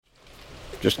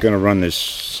Just going to run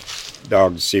this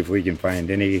dog to see if we can find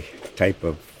any type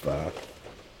of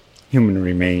human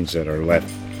remains that are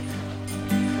left.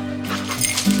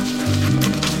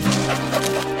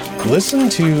 Listen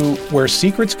to Where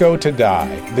Secrets Go to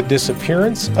Die, The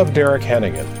Disappearance of Derek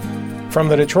Hennigan. From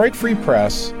the Detroit Free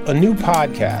Press, a new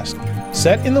podcast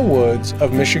set in the woods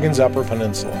of Michigan's Upper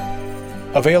Peninsula.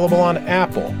 Available on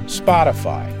Apple,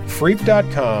 Spotify,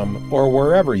 Freep.com, or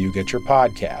wherever you get your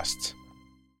podcasts.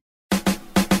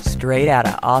 Straight out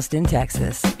of Austin,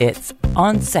 Texas, it's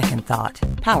On Second Thought,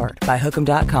 powered by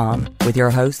Hook'em.com, with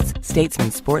your hosts, Statesman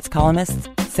sports columnists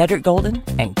Cedric Golden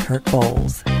and Kirk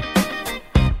Bowles.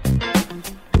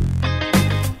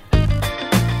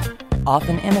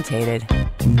 Often imitated,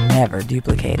 never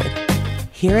duplicated.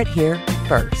 Hear it here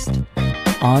first.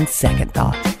 On Second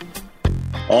Thought.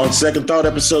 On Second Thought,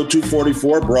 episode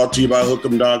 244, brought to you by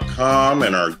Hook'em.com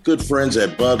and our good friends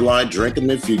at Bud Light. Drink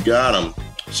them if you got them.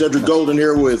 Cedric Golden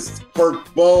here with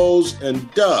Kirk Bowles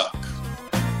and Duck.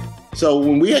 So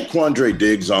when we had Quandre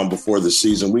Diggs on before the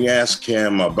season, we asked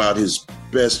him about his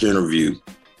best interview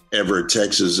ever at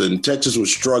Texas. And Texas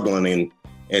was struggling,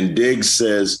 and Diggs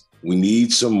says, we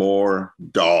need some more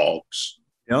dogs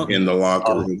in the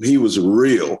locker room. He was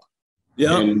real.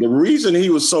 Yeah. And the reason he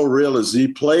was so real is he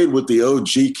played with the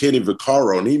OG Kenny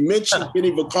Vaccaro, and he mentioned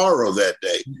Kenny Vaccaro that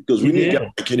day because we need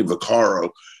Kenny Vaccaro.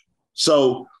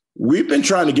 So we've been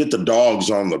trying to get the dogs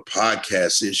on the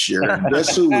podcast this year. And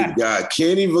guess who we got?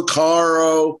 Kenny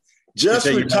Vaccaro, just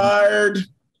retired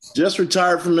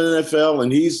from the NFL,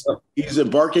 and he's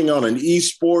embarking on an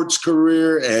esports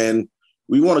career. And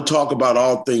we want to talk about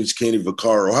all things Kenny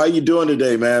Vaccaro. How you doing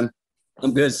today, man?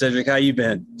 I'm good, Cedric. How you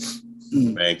been?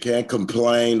 Man, can't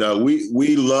complain.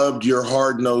 We loved your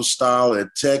hard-nosed style at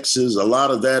Texas. A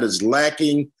lot of that is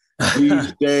lacking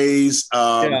these days.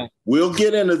 We'll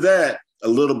get into that a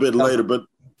little bit later. But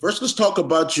first, let's talk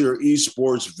about your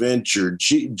esports venture.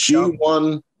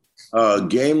 G1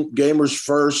 Gamers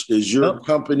First is your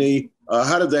company.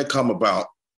 How did that come about?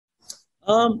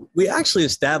 We actually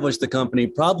established the company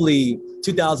probably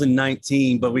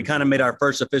 2019, but we kind of made our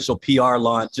first official PR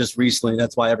launch just recently.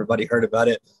 That's why everybody heard about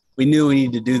it. We knew we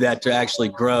needed to do that to actually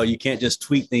grow. You can't just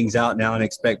tweet things out now and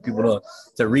expect people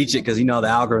to reach it because you know how the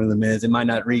algorithm is. It might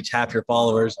not reach half your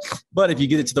followers. But if you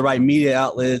get it to the right media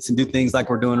outlets and do things like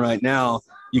we're doing right now,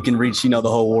 you can reach, the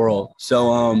whole world.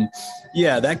 So,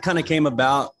 that kind of came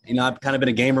about. I've kind of been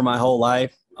a gamer my whole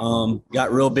life.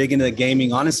 Got real big into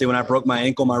gaming. Honestly, when I broke my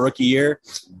ankle my rookie year,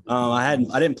 I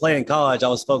didn't play in college. I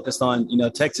was focused on,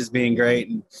 Texas being great,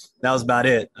 and that was about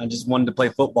it. I just wanted to play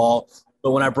football.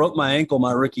 But when I broke my ankle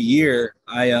my rookie year,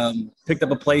 I picked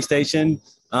up a PlayStation,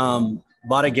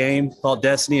 bought a game called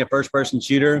Destiny, a first-person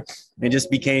shooter, and just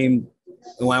became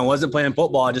 – when I wasn't playing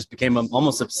football, I just became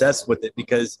almost obsessed with it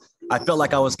because I felt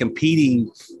like I was competing,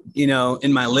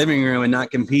 in my living room and not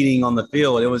competing on the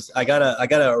field. I got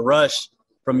a rush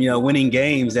from, winning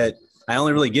games that I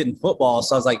only really get in football.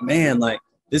 So I was like, man,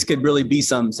 this could really be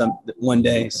some one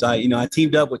day. So I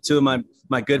teamed up with two of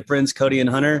my good friends, Cody and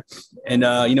Hunter, and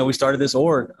we started this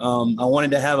org. I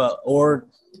wanted to have an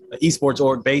esports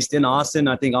org based in Austin.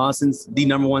 I think Austin's the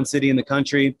number one city in the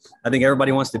country. I think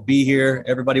everybody wants to be here.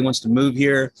 Everybody wants to move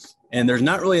here. And there's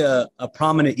not really a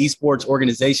prominent esports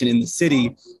organization in the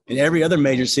city, and every other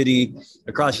major city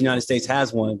across the United States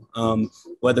has one,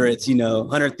 whether it's,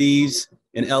 100 Thieves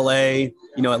in LA,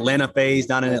 Atlanta FaZe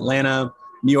down in Atlanta,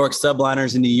 New York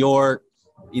Subliners in New York,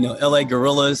 LA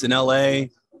Gorillas in LA,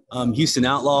 Houston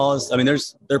Outlaws. I mean,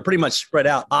 they're pretty much spread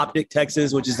out. Optic,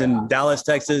 Texas, which is in Dallas,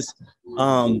 Texas.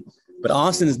 But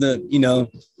Austin is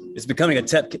it's becoming a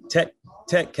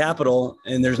tech capital,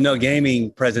 and there's no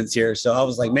gaming presence here. So I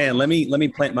was like, man, let me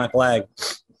plant my flag.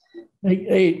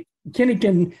 Hey, Kenny,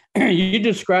 can you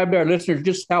describe to our listeners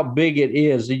just how big it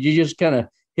is? Did you just kind of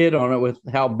hit on it with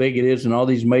how big it is in all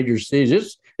these major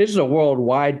cities? This is a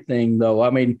worldwide thing, though. I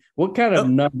mean, what kind of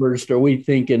numbers are we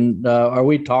thinking? Are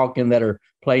we talking that are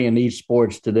playing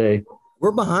esports today?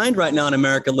 We're behind right now in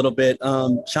America a little bit.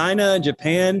 China,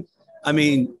 Japan. I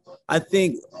mean, I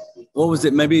think, what was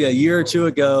it, maybe a year or two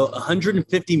ago,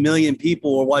 150 million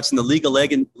people were watching the League of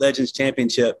Legends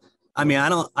Championship. I mean, I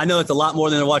know it's a lot more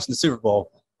than they're watching the Super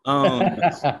Bowl.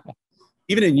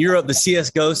 Even in Europe, the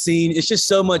CSGO scene, it's just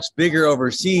so much bigger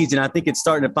overseas. And I think it's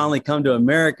starting to finally come to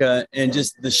America, and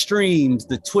just the streams,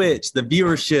 the Twitch, the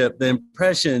viewership, the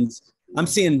impressions. I'm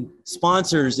seeing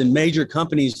sponsors and major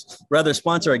companies rather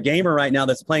sponsor a gamer right now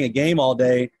that's playing a game all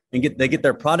day and they get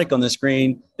their product on the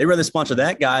screen. They rather sponsor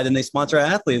that guy than they sponsor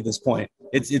an athlete at this point.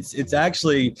 It's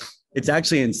actually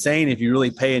insane if you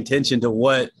really pay attention to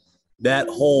what that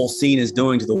whole scene is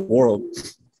doing to the world.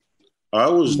 I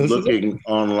was looking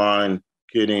online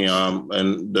Kenny.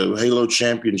 And the Halo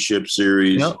Championship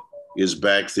Series is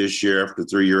back this year after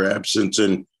 3-year absence,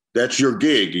 and that's your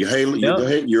gig.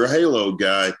 You're a Halo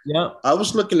guy. Yep. I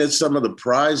was looking at some of the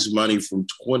prize money from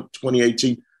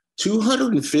 2018,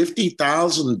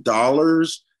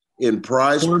 $250,000 in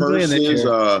prize purses.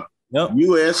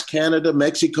 U.S., Canada,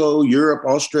 Mexico, Europe,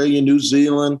 Australia, New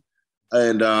Zealand.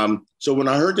 And so when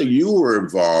I heard that you were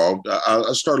involved,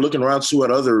 I started looking around to see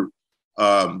what other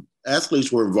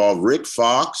athletes were involved. Rick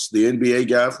Fox, the NBA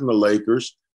guy from the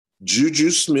Lakers, Juju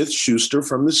Smith-Schuster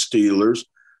from the Steelers.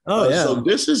 So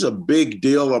this is a big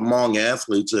deal among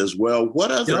athletes as well. What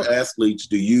other athletes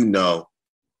do you know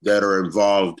that are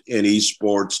involved in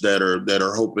esports that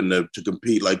are hoping to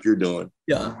compete like you're doing?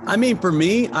 Yeah. I mean, for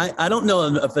me, I don't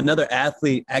know if another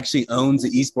athlete actually owns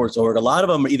the esports org. A lot of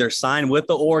them either sign with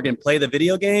the org and play the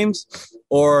video games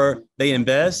or they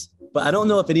invest. But I don't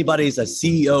know if anybody's a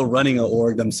CEO running an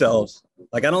org themselves.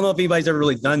 Like, I don't know if anybody's ever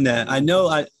really done that. I know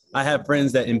I have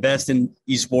friends that invest in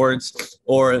esports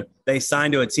or they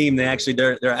sign to a team. They're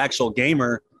an actual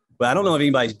gamer, but I don't know if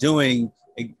anybody's doing,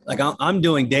 like, I'm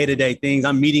doing day-to-day things.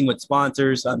 I'm meeting with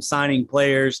sponsors. I'm signing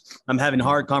players. I'm having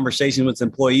hard conversations with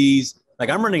employees. Like,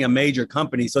 I'm running a major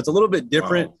company. So it's a little bit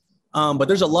different. Wow. But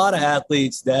there's a lot of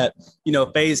athletes that,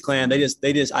 FaZe Clan, they just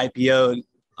IPO'd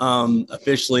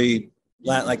officially.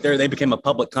 Like they became a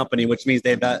public company, which means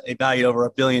they valued over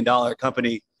 $1 billion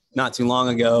company not too long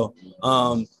ago.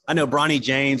 I know Bronny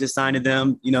James has signed to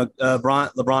them,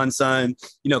 LeBron's son,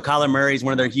 Kyler Murray's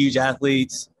one of their huge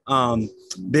athletes.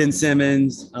 Ben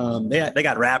Simmons, they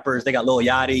got rappers, they got Lil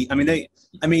Yachty.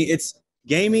 It's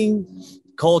gaming,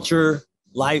 culture,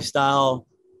 lifestyle,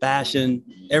 fashion,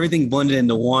 everything blended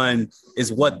into one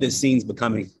is what this scene's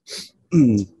becoming.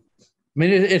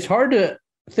 It's hard to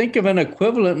think of an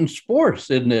equivalent in sports,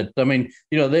 isn't it?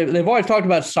 They've always talked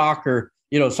about soccer.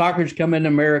 Soccer's come into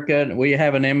America, and we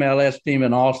have an MLS team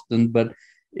in Austin, but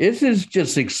this is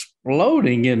just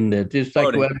exploding, isn't it? It's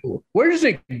like, where does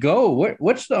it go?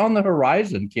 What's on the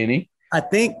horizon, Kenny? I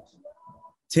think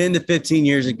 10 to 15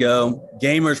 years ago,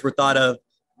 gamers were thought of,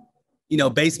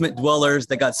 basement dwellers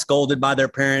that got scolded by their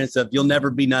parents of you'll never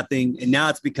be nothing. And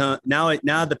now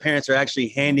now the parents are actually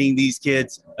handing these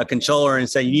kids a controller and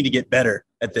say, you need to get better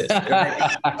at this.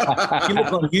 If you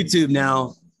look on YouTube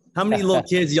now, how many little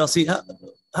kids y'all see? How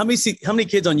many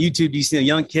kids on YouTube do you see,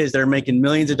 young kids that are making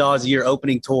millions of dollars a year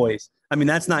opening toys?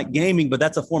 That's not gaming, but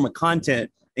that's a form of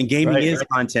content, and gaming is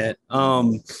content.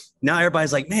 Now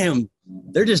everybody's like, man,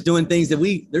 they're just doing things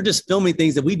they're just filming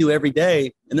things that we do every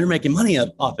day, and they're making money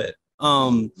off it.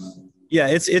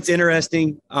 It's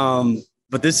interesting.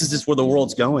 But this is just where the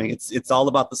world's going. It's all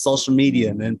about the social media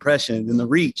and the impressions and the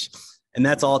reach, and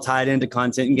that's all tied into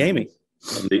content and gaming.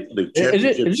 Is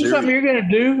this something you're going to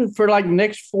do for like the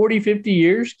next 40, 50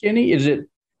 years, Kenny?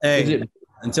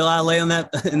 Until I lay on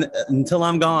that, until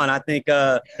I'm gone, I think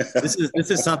this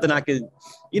is something I could,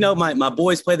 my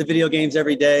boys play the video games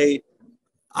every day.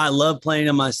 I love playing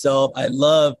them myself. I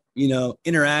love,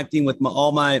 interacting with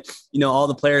all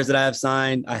the players that I have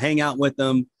signed. I hang out with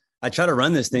them. I try to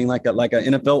run this thing like an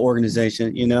NFL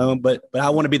organization, but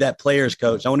I want to be that player's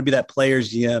coach. I want to be that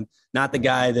player's GM, not the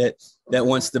guy that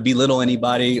wants to belittle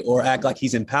anybody or act like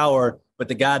he's in power, but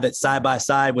the guy that's side by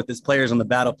side with his players on the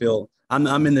battlefield.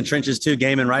 I'm in the trenches too,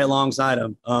 gaming right alongside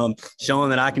them, showing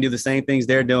that I can do the same things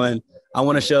they're doing. I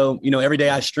want to show, every day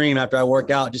I stream after I work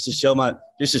out just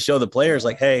to show the players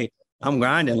like, hey, I'm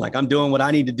grinding, like I'm doing what I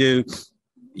need to do.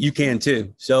 You can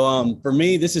too. So for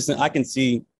me, this is, I can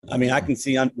see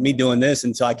me doing this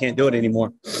until I can't do it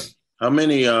anymore. How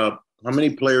many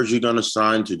players are you going to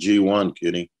sign to G1,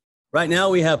 Kenny? Right now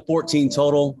we have 14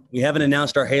 total. We haven't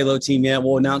announced our Halo team yet.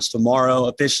 We'll announce tomorrow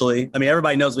officially.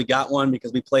 Everybody knows we got one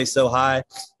because we play so high.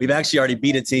 We've actually already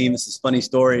beat a team. This is a funny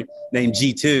story, named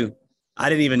G2. I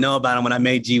didn't even know about them when I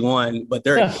made G1, but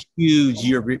they're a huge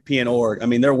European org.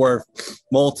 They're worth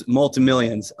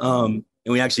multi-millions. And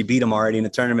we actually beat them already in the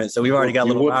tournament. So we've already got a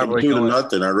little rivalry going.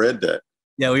 Nothing. I read that.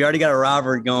 Yeah, we already got a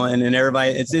rivalry going, and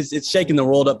everybody, it's shaking the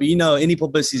world up. But any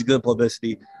publicity is good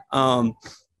publicity.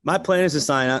 My plan is to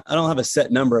sign. I don't have a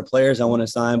set number of players I want to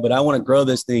sign, but I want to grow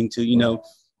this thing to,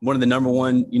 one of the number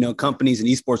one, companies and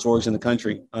esports orgs in the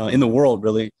country, in the world,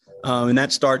 really. And I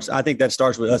think that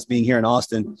starts with us being here in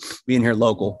Austin, being here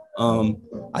local.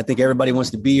 I think everybody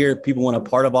wants to be here. People want a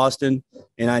part of Austin.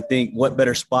 And I think what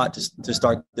better spot to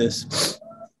start this.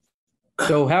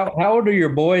 So how old are your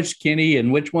boys, Kenny,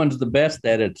 and which one's the best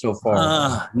at it so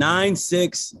far? 9,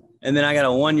 6, and then I got a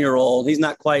 1-year-old. He's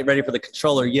not quite ready for the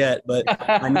controller yet, but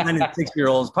my 9 and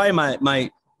 6-year-olds,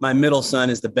 probably my middle son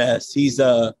is the best. He's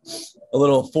a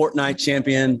little Fortnite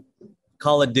champion,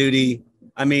 Call of Duty.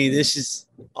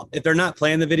 if they're not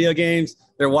playing the video games,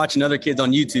 they're watching other kids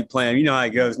on YouTube playing. You know how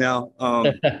it goes now.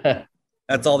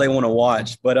 That's all they want to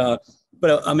watch. But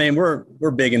I mean,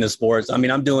 we're big into sports. I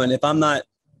mean, if I'm not,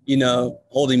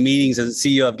 holding meetings as a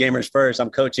CEO of Gamers First, I'm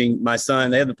coaching my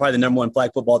son. They have probably the number 1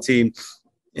 flag football team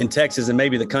in Texas and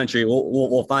maybe the country.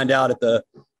 We'll find out at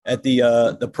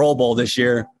the Pro Bowl this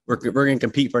year. We're going to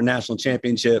compete for a national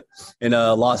championship in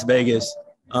Las Vegas.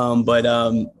 But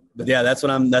yeah, that's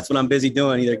what I'm busy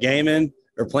doing, either gaming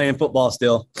or playing football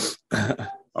still.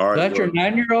 All right. That's your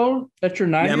 9-year-old? That's your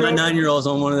 9-year-old? Yeah, my 9-year-old's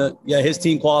on one of his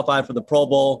team qualified for the Pro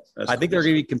Bowl. I think they're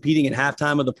going to be competing at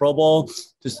halftime of the Pro Bowl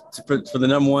just for the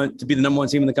number 1 to be the number 1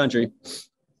 team in the country.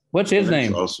 What's his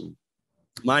name? Awesome.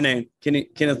 My name,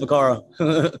 Kenneth Vaccaro.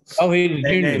 Oh, he's a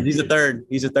junior. He's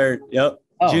a third. Yep.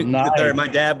 Oh, He's nice. the third. My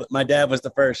dad was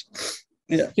the first.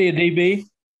 Yeah. See a DB?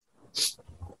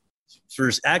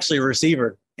 For actually a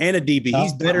receiver and a DB.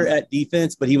 He's better at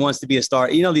defense, but he wants to be a star.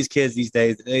 These kids these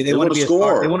days, they want to be a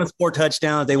star. They want to score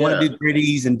touchdowns. They want to do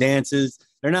gritties and dances.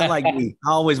 They're not like me.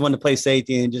 I always want to play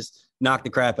safety and just knock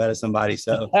the crap out of somebody.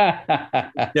 So I'm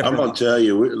going to tell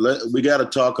you, we got to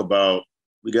talk about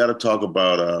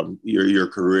your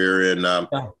career. And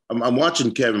I'm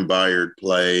watching Kevin Byard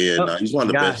play, and he's one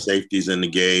of the best safeties in the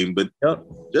game. But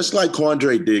just like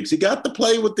Quandre Diggs, he got to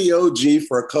play with the OG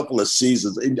for a couple of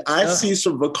seasons. And I see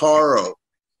some Vaccaro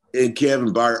in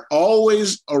Kevin Byard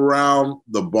always around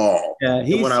the ball. Yeah,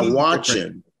 and when I watch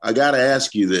him, I got to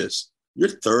ask you this. You're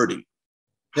 30.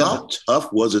 How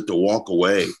tough was it to walk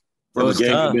away from a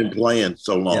game you've been playing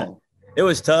so long? Yeah. It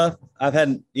was tough. I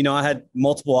had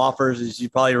multiple offers, as you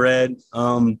probably read.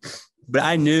 But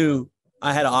I knew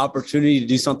I had an opportunity to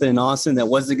do something in Austin that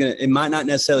it might not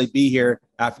necessarily be here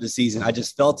after the season. I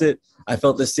just felt it. I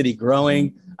felt the city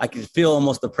growing. I could feel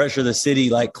almost the pressure of the city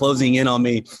like closing in on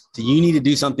me. So you need to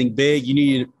do something big.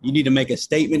 You need to make a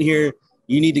statement here.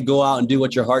 You need to go out and do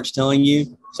what your heart's telling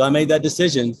you. So I made that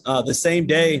decision. The same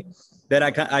day that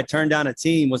I turned down a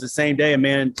team was the same day a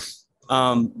man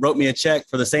wrote me a check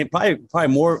for the same, probably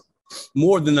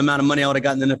more than the amount of money I would have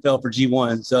gotten in the NFL for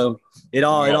G1. So it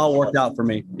all worked out for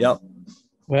me. Yep.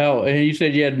 Well, and you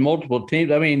said you had multiple teams.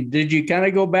 I mean, did you kind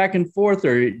of go back and forth,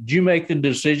 or did you make the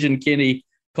decision, Kenny,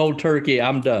 cold turkey,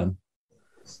 I'm done?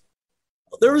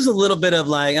 There was a little bit of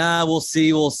like, we'll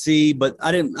see. But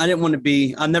I didn't want to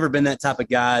be, I've never been that type of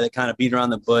guy that kind of beat around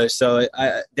the bush. So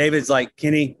David's like,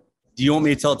 Kenny, do you want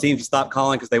me to tell teams to stop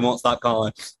calling? Because they won't stop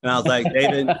calling. And I was like,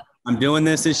 David, I'm doing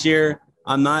this year.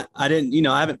 I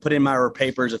haven't put in my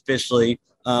papers officially.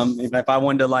 If I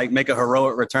wanted to like make a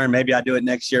heroic return, maybe I do it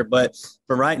next year. But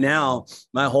for right now,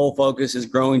 my whole focus is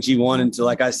growing G1 into,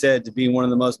 like I said, to be one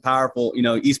of the most powerful,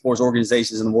 esports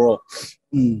organizations in the world.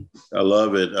 I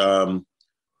love it.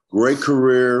 Great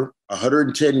career,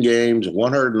 110 games,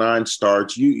 109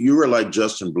 starts. You were like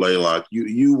Justin Blaylock.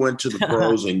 You went to the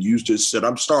pros and you just said,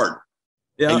 I'm starting.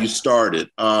 Yeah. And you started.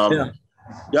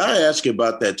 Gotta ask you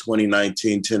about that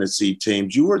 2019 Tennessee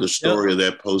teams. You were the story of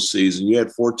that postseason. You had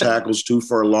 4 tackles, 2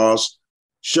 for a loss,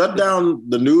 shut down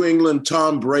the New England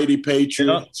Tom Brady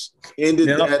Patriots, ended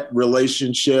that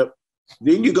relationship.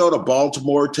 Then you go to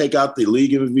Baltimore, take out the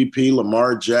league MVP,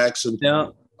 Lamar Jackson.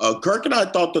 Kirk and I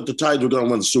thought that the Titans were going to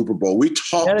win the Super Bowl. We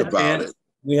talked about it.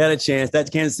 We had a chance.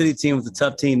 That Kansas City team was a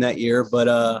tough team that year, but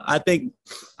I think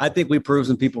we proved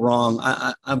some people wrong.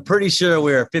 I'm pretty sure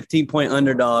we were a 15-point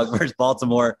underdog versus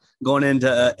Baltimore going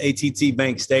into AT&T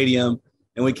Bank Stadium,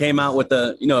 and we came out with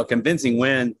a convincing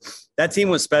win. That team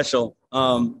was special.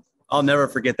 I'll never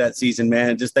forget that season,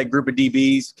 man. Just that group of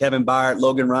DBs: Kevin Byard,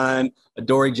 Logan Ryan,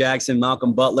 Adoree Jackson,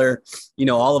 Malcolm Butler.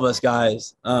 All of us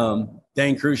guys.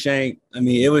 Dane Cruikshank. I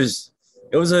mean, it was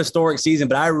a historic season,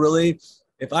 but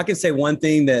if I can say one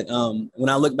thing that when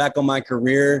I look back on my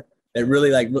career that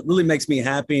really makes me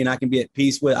happy and I can be at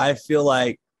peace with, I feel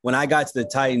like when I got to the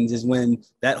Titans is when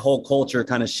that whole culture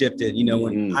kind of shifted.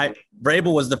 When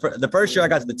Vrabel was the first year I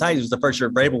got to the Titans was the first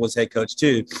year Vrabel was head coach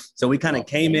too. So we kind of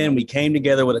we came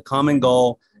together with a common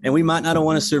goal, and we might not have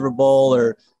won a Super Bowl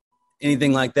or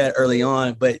anything like that early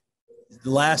on, but the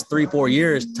last 3-4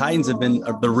 years, Titans have been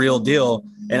the real deal.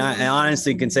 And I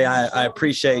honestly can say I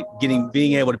appreciate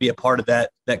being able to be a part of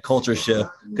that culture shift,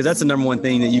 because that's the number one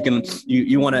thing that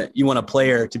you want a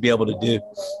player to be able to do.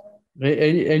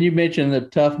 And you mentioned the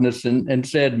toughness, and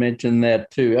Sid mentioned that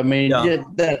too. I mean,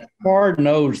 that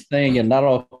hard-nosed thing, and not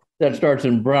all that starts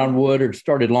in Brownwood, or it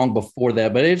started long before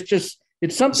that, but it's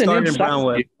something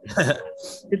inside you.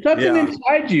 It's something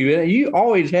inside you. You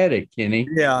always had it, Kenny.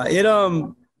 Yeah,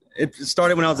 it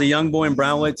started when I was a young boy in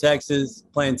Brownwood, Texas,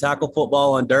 playing tackle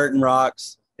football on dirt and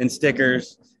rocks and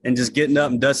stickers, and just getting up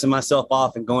and dusting myself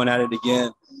off and going at it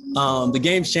again. The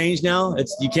game's changed now.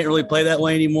 You can't really play that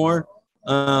way anymore.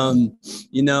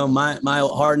 You know, my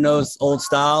hard-nosed old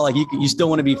style, like you still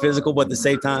want to be physical, but at the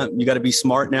same time, you got to be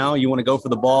smart now. You want to go for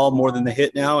the ball more than the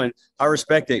hit now. And I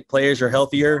respect it. Players are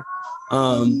healthier.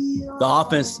 The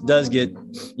offense does get,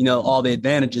 you know, all the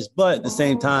advantages, but at the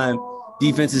same time,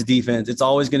 defense is defense. It's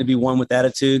always going to be one with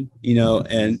attitude, you know,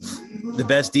 and the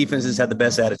best defenses have the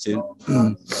best attitude.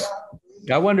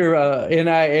 I wonder,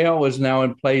 NIL is now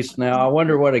in place now. I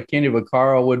wonder what a Kenny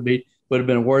Vaccaro would have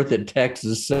been worth it,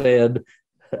 Texas said.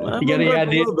 You got any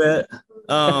idea? A little bit.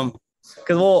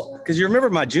 Because you remember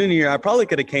my junior year, I probably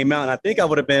could have came out, and I think I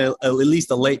would have been at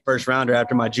least a late first rounder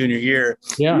after my junior year.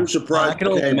 Yeah, we were surprised. I can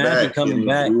only imagine coming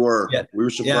back. We were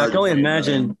surprised. Yeah, I can only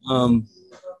imagine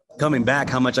coming back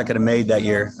how much I could have made that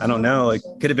year. I don't know. It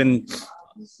could have been.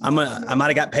 I might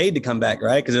have got paid to come back,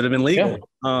 right? Because it would have been legal.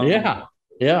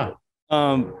 Yeah.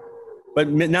 But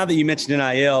now that you mentioned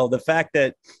NIL, the fact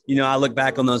that, you know, I look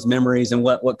back on those memories and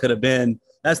what could have been,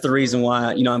 that's the reason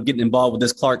why, you know, I'm getting involved with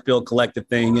this Clark Field Collective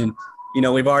thing. And, you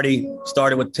know, we've already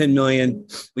started with 10 million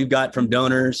we've got from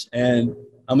donors. And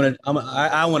I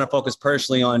want to focus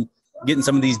personally on getting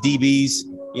some of these DBs,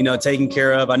 you know, taken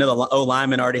care of. I know the O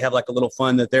linemen already have like a little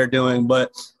fund that they're doing,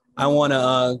 but I want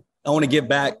to give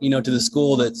back, you know, to the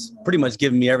school that's pretty much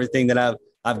given me everything that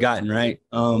I've gotten, right.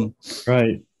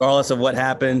 Right. Regardless of what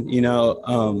happened, you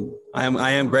know,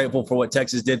 I am grateful for what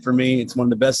Texas did for me. It's one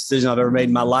of the best decisions I've ever made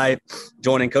in my life,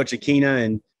 joining Coach Akina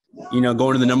and, you know,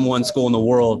 going to the number one school in the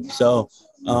world. So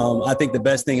I think the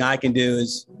best thing I can do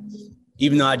is,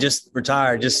 even though I just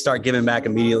retired, just start giving back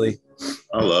immediately.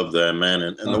 I love that, man.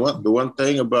 And the one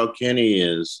thing about Kenny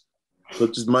is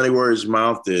puts his money where his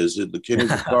mouth is. The Kenny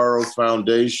Vaccaro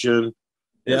Foundation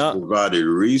has provided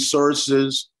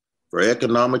resources for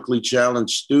economically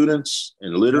challenged students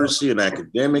in literacy and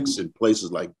academics in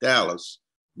places like Dallas,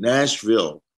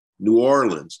 Nashville, New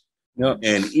Orleans,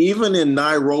 and even in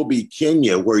Nairobi,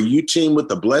 Kenya, where you team with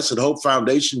the Blessed Hope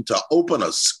Foundation to open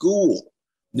a school.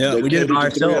 Yeah, we did it by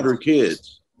ourselves. 300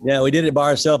 kids. Yeah, we did it by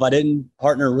ourselves. I didn't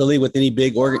partner really with any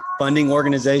big funding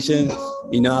organization.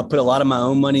 You know, I put a lot of my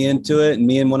own money into it, and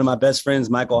me and one of my best friends,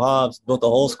 Michael Hobbs, built the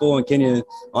whole school in Kenya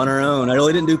on our own. I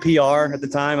really didn't do PR at the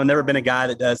time. I've never been a guy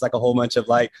that does like a whole bunch of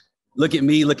like, look at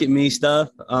me stuff.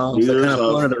 So kind of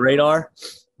flew under the radar.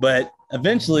 But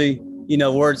eventually, you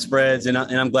know, word spreads, and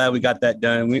I'm glad we got that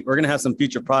done. We're going to have some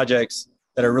future projects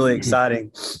that are really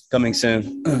exciting coming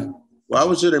soon. Why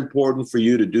was it important for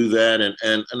you to do that?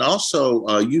 And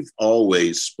also, you've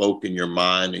always spoken your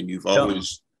mind, and you've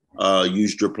always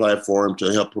used your platform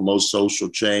to help promote social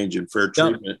change and fair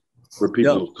treatment for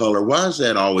people of color. Why has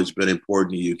that always been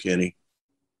important to you, Kenny?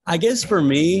 I guess for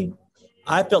me,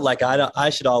 I felt like I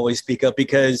should always speak up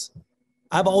because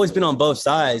I've always been on both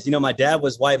sides. You know, my dad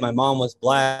was white, my mom was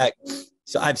black.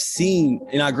 So I've seen,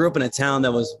 and I grew up in a town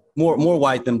that was more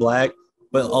white than black,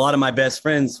 but a lot of my best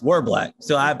friends were black.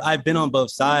 So I've been on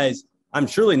both sides. I'm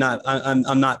truly not,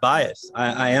 I'm not biased.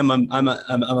 I'm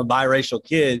a biracial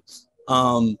kid.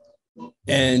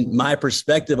 And my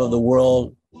perspective of the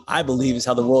world, I believe, is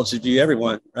how the world should view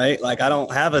everyone, right? Like I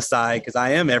don't have a side because I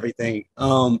am everything.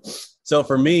 So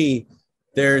for me,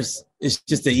 it's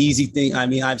just an easy thing. I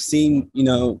mean, I've seen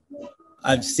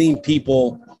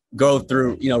people go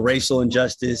through, you know, racial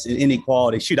injustice and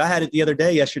inequality. Shoot, I had it the other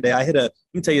day, yesterday. Let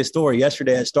me tell you a story.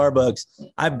 Yesterday at Starbucks,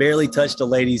 I barely touched a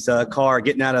lady's car,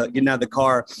 getting out of the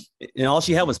car, and all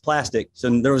she had was plastic.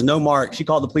 So there was no mark. She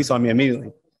called the police on me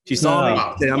immediately. She saw me,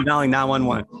 said, I'm dialing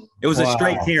 911. It was a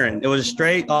straight Karen. It was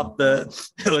straight off it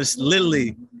was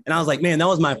literally, and I was like, man, that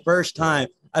was my first time.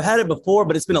 I've had it before,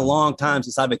 but it's been a long time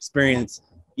since I've experienced,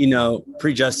 you know,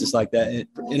 prejudice like that.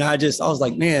 And I was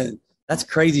like, man, that's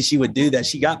crazy she would do that.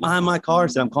 She got behind my car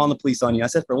and said, I'm calling the police on you. I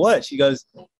said, for what? She goes,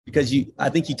 because I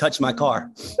think you touched my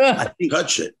car.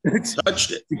 Touched it.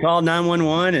 She called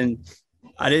 911 and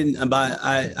I didn't, but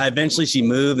I eventually she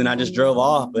moved and I just drove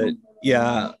off. But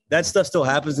yeah, that stuff still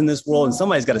happens in this world and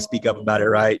somebody's got to speak up about it,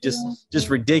 right? Just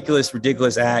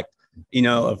ridiculous act, you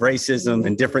know, of racism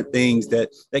and different things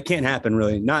that can't happen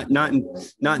really. Not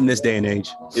in this day and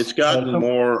age. It's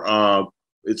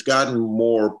gotten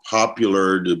more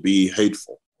popular to be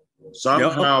hateful.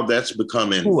 Somehow that's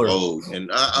become in vogue. And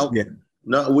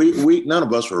we none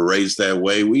of us were raised that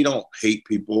way. We don't hate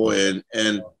people. And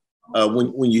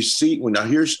when I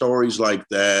hear stories like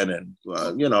that, and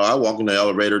you know, I walked in the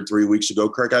elevator 3 weeks ago.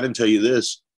 Kirk, I didn't tell you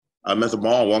this. I'm at the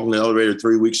mall walking in the elevator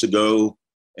 3 weeks ago,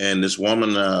 and this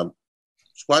woman,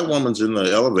 this white woman's in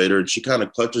the elevator, and she kind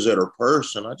of clutches at her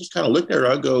purse, and I just kind of looked at her.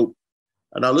 I go,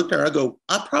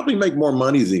 I probably make more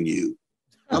money than you.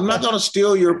 I'm not going to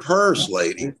steal your purse,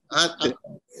 lady.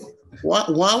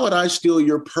 Why would I steal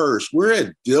your purse? We're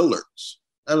at Dillard's.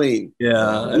 I mean,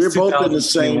 we're both in the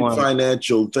same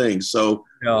financial thing. So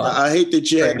I hate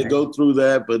that you had to go through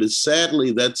that, but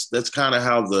sadly that's kind of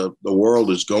how the world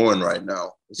is going right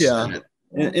now.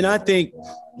 And I think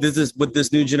this is with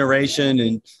this new generation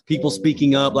and people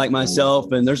speaking up like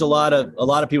myself. And there's a lot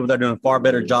of people that are doing a far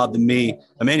better job than me.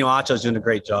 Emmanuel Acho's doing a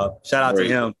great job. Shout out to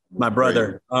him, my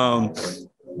brother.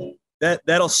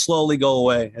 That'll slowly go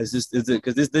away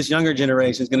because this younger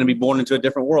generation is going to be born into a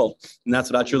different world. And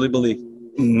that's what I truly believe.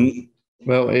 Mm-hmm.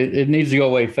 Well, it needs to go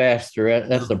away faster.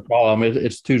 That's the problem.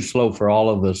 It's too slow for all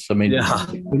of us. I mean,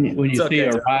 when you see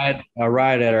a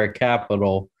riot at our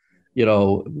Capitol,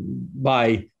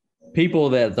 by people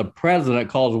that the president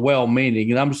calls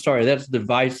well-meaning, and I'm sorry, that's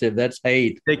divisive. That's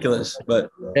hate. Ridiculous, but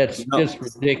that's just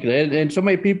ridiculous. And so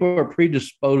many people are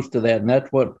predisposed to that, and that's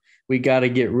what we got to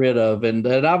get rid of. And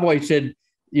I've always said,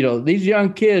 these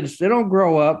young kids, they don't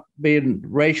grow up being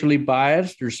racially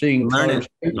biased or seeing colors.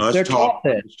 They're taught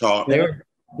that.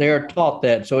 They're taught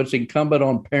that. So it's incumbent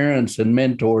on parents and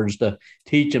mentors to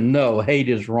teach them, no, hate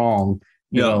is wrong.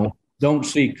 Don't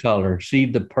see color, see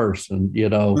the person,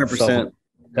 100%.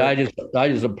 So I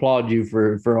just applaud you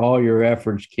for all your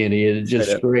efforts, Kenny. It's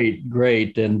just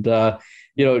great. And,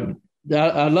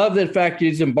 I love the fact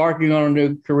he's embarking on a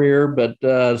new career, but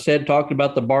talked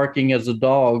about the barking as a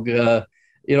dog.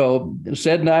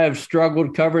 Sid and I have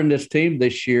struggled covering this team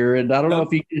this year, and I don't know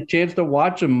if you get a chance to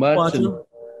watch them much.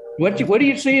 What do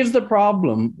you see as the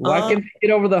problem? Why can't they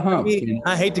get over the hump?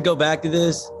 I hate to go back to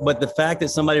this, but the fact that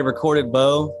somebody recorded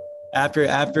Bo after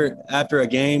a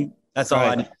game, that's all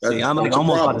I need to see. I'm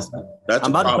about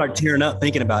to start tearing up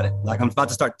thinking about it. Like I'm about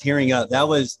to start tearing up.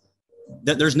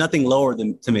 There's nothing lower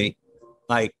than to me.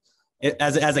 Like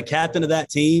as a captain of that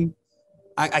team,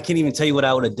 I can't even tell you what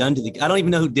I would have done to I don't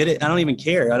even know who did it. I don't even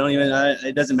care.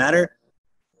 It doesn't matter.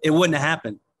 It wouldn't have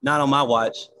happened. Not on my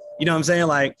watch. You know what I'm saying?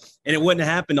 Like, and it wouldn't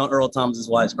have happened on Earl Thomas's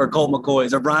watch or Colt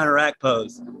McCoy's or Brian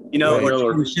Orakpo's,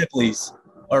 or Tim Shipley's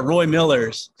or Roy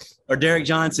Miller's or Derek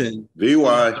Johnson.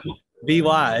 VY.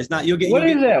 It's not, you'll get. What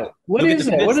is that? What is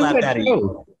that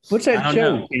show? What's that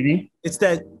show, Kenny? It's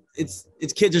that. It's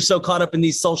kids are so caught up in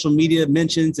these social media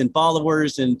mentions and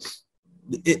followers, and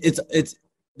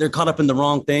they're caught up in the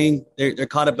wrong thing. They're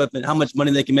caught up in how much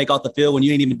money they can make off the field when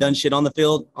you ain't even done shit on the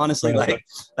field. Honestly, like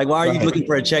why are you looking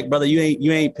for a check, brother?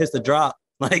 You ain't pissed a drop.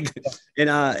 Like, and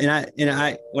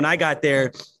I when I got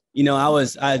there, I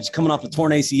was coming off a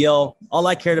torn ACL. All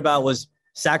I cared about was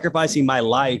sacrificing my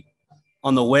life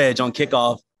on the wedge on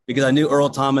kickoff because I knew Earl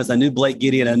Thomas, I knew Blake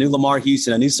Gideon, I knew Lamar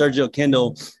Houston, I knew Sergio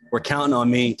Kendall were counting on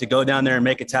me to go down there and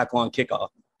make a tackle on kickoff.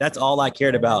 That's all I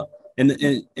cared about. And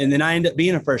then I ended up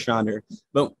being a first rounder.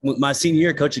 But my senior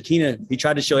year, Coach Akina, he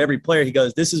tried to show every player. He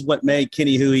goes, this is what made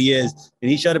Kenny who he is.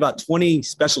 And he showed about 20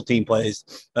 special team plays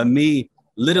of me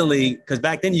literally, because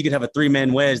back then you could have a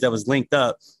 3-man wedge that was linked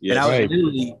up. Yes, and I would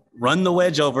literally run the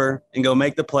wedge over and go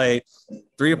make the play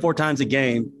 3 or 4 times a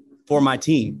game for my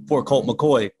team, for Colt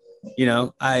McCoy.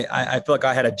 I feel like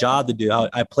I had a job to do.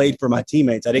 I played for my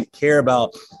teammates. I didn't care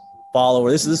about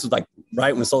followers. This was like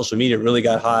right when social media really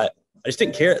got hot. I just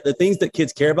didn't care. The things that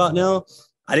kids care about now,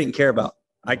 I didn't care about.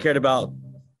 I cared about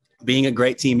being a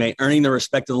great teammate, earning the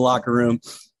respect of the locker room,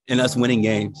 and us winning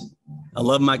games. I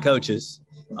love my coaches.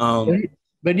 But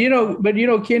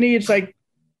Kenny, it's like,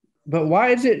 but why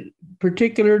is it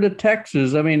particular to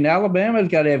Texas? I mean, Alabama's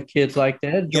got to have kids like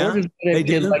that. Georgia's got to have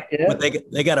kids like that.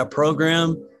 But they got a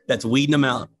program that's weeding them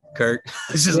out, Kurt.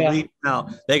 It's just weeding them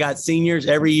out. They got seniors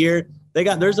every year.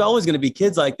 There's always going to be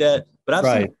kids like that. But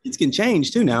I've seen kids can change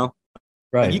too now.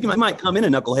 Right. You might come in a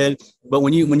knucklehead, but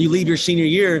when you leave your senior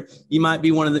year, you might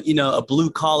be one of the, a blue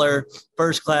collar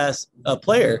first class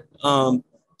player.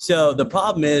 So the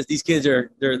problem is these kids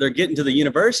they're getting to the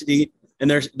university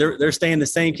and they're staying the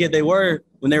same kid they were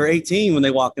when they were 18 when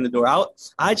they walked in the door.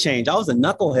 I changed. I was a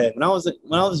knucklehead when I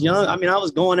was young. I mean, I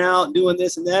was going out doing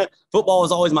this and that. Football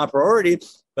was always my priority,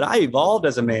 but I evolved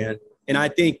as a man, and I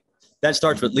think that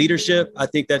starts with leadership. I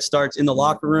think that starts in the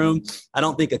locker room. I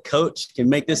don't think a coach can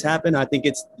make this happen. I think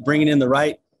it's bringing in the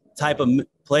right type of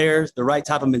players, the right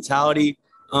type of mentality.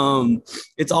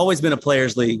 It's always been a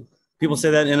players' league. People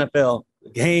say that in NFL.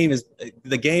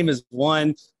 The game is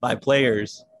won by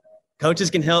players. Coaches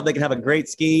can help. They can have a great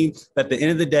scheme. But at the end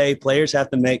of the day, players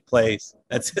have to make plays.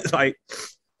 That's like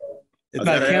it's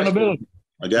accountability.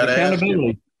 I got to ask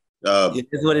you. It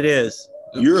is what it is.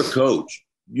 You're a coach.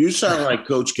 You sound like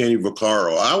Coach Kenny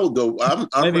Vaccaro. I will go.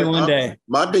 Maybe one day.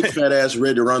 My big fat ass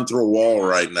ready to run through a wall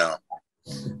right now.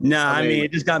 No, I mean,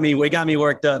 it got me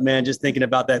worked up, man, just thinking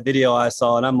about that video I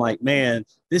saw. And I'm like, man,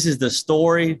 this is the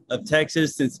story of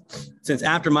Texas since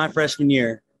after my freshman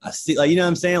year. I see, like, you know what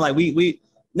I'm saying? Like we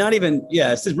not even,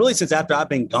 since after I've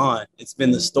been gone, it's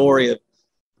been the story of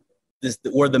this,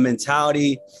 where the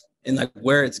mentality and like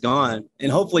where it's gone.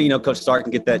 And hopefully, Coach Stark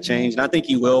can get that changed. And I think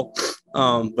he will.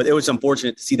 But it was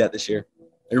unfortunate to see that this year.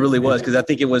 It really was, because I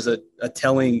think it was a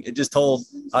telling. It just told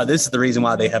this is the reason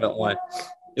why they haven't won.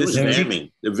 It was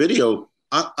damning. The video.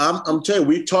 I'm telling you,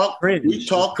 we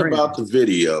talked about the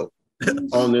video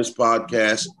on this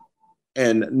podcast,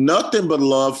 and nothing but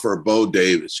love for Bo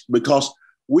Davis, because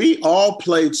we all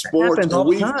played sports and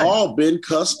we've all been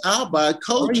cussed out by a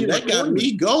coach. And that got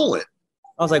me going.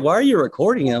 I was like, why are you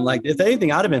recording him? Like, if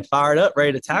anything, I'd have been fired up,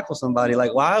 ready to tackle somebody.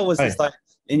 Like, why was this like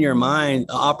in your mind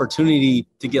an opportunity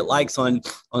to get likes on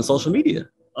social media?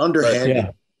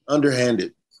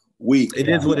 Underhanded, weak. It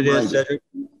is what it is, Cedric.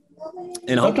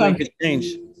 And hopefully it could change.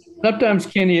 Sometimes,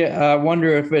 Kenny, I wonder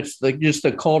if it's just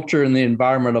the culture and the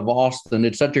environment of Austin.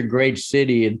 It's such a great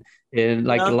city, and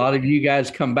like a lot of you guys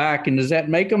come back, and does that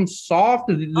make them soft?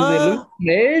 Do they lose an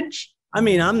edge? I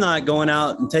mean, I'm not going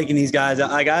out and taking these guys.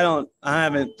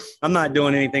 I'm not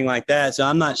doing anything like that. So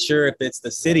I'm not sure if it's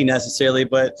the city necessarily,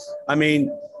 but I mean,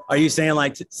 are you saying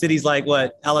like cities like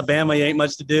what, Alabama, you ain't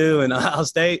much to do, and Ohio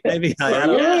State, maybe? I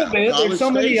don't know. Man, there's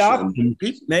so many options.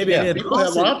 Maybe people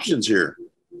have options here.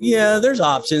 Yeah, there's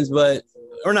options, but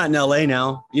we're not in LA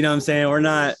now. You know what I'm saying? We're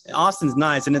not. Austin's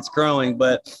nice and it's growing,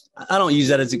 but I don't use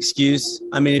that as an excuse.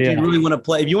 I mean, if you really want to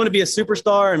play, if you want to be a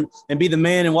superstar and be the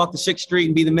man and walk the 6th Street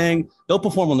and be the man, go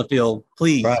perform on the field,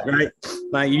 please. Right?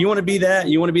 Like, you want to be that,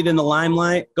 you want to be in the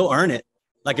limelight, go earn it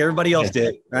like everybody else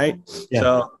did. Right. Yeah.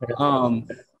 So,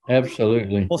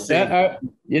 absolutely. We'll see.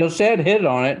 Sad hit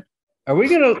on it. Are we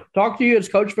going to talk to you as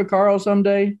Coach Vaccaro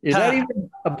someday? Is that even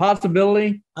a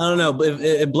possibility? I don't know, but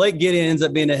if Blake Gideon ends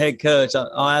up being the head coach,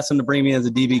 I'll ask him to bring me as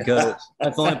a DB coach.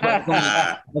 That's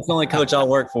the only coach I'll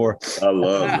work for. I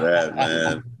love that,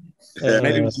 man.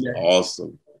 That's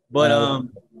awesome. But I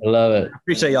love it. I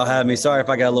appreciate y'all having me. Sorry if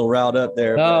I got a little riled up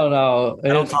there. No. I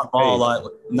don't talk ball a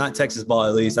lot, not Texas ball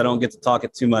at least. I don't get to talk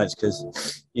it too much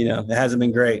because, it hasn't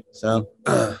been great. So.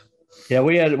 Yeah,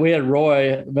 we had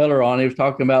Roy Miller on. He was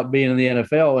talking about being in the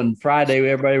NFL, and Friday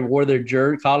everybody wore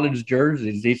their college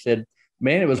jerseys. He said,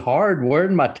 "Man, it was hard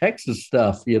wearing my Texas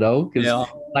stuff, because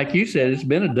like you said, it's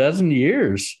been a dozen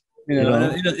years." And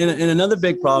another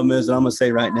big problem is, and I'm going to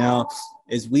say right now,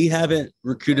 is we haven't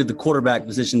recruited the quarterback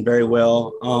position very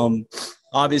well.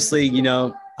 Obviously,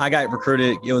 I got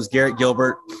recruited. It was Garrett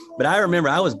Gilbert. But I remember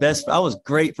I was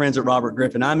great friends with Robert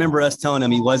Griffin. I remember us telling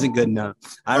him he wasn't good enough.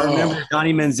 I remember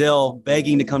Johnny Manziel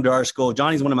begging to come to our school.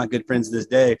 Johnny's one of my good friends to this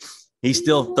day. He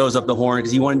still throws up the horn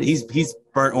because he's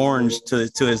burnt orange to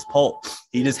his pulp.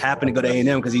 He just happened to go to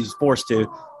A&M because he was forced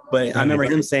to. But I remember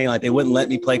him saying, like, they wouldn't let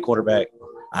me play quarterback.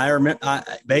 I remember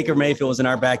Baker Mayfield was in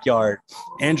our backyard.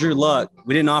 Andrew Luck,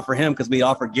 we didn't offer him because we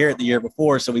offered Garrett the year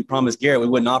before. So we promised Garrett we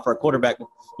wouldn't offer a quarterback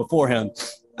before him.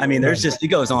 I mean, it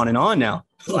goes on and on now.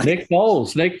 Nick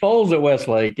Foles at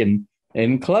Westlake and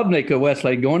Klubnik at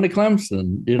Westlake going to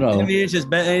Clemson, I mean, it's just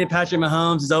Patrick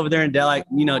Mahomes is over there in Dallas.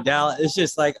 It's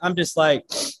just like, I'm just like,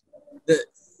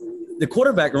 the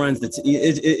quarterback runs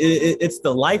it's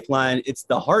the lifeline. It's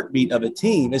the heartbeat of a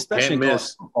team, especially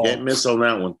Can't miss on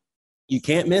that one. You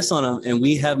can't miss on them. And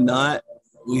we have not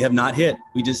hit.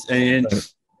 We just, and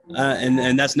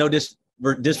that's no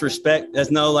disrespect.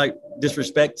 That's no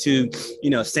disrespect to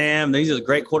Sam. These are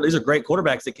great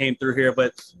quarterbacks that came through here,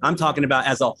 but I'm talking about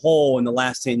as a whole in the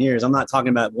last 10 years. I'm not talking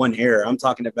about one error. I'm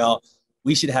talking about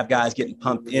we should have guys getting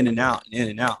pumped in and out.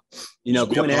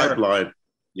 Pipeline.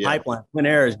 Pipeline. Quinn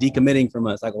Error is decommitting from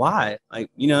us. Like, why? Like,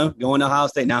 going to Ohio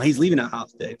State. Now he's leaving Ohio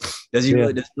State. Does he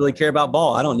really care about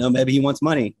ball? I don't know. Maybe he wants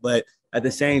money, but at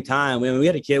the same time, we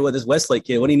had a kid with this Westlake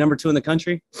kid. Wasn't he number 2 in the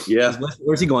country? Yeah.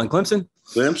 Where's he going? Clemson?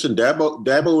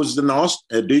 Dabo was in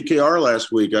Austin at DKR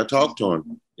last week. I talked to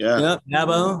him. Yeah. Yep.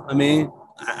 Dabo. I mean,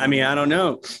 I don't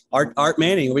know. Art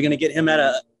Manning. Are we going to get him at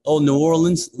a old New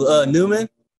Orleans Newman?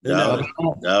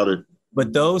 Doubted.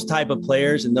 But those type of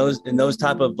players and those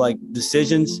type of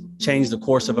decisions change the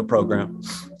course of a program.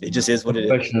 It just is what it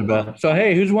is. About it. So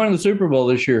hey, who's winning the Super Bowl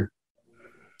this year?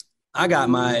 I got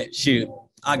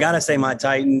I gotta say my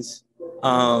Titans.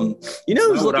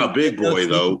 Without Big Boy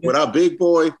though. Without Big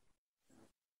Boy,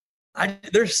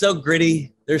 they're so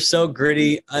gritty. They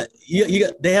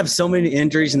have so many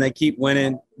injuries and they keep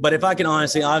winning. But if I can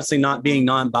obviously not being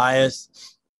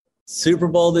non-biased, Super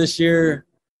Bowl this year,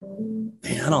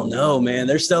 man, I don't know, man.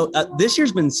 They're so this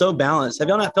year's been so balanced. Have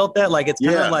y'all not felt that? Like, it's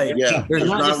kind of like there's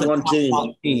not just one team.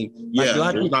 Like, do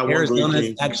I think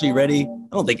Arizona's actually ready?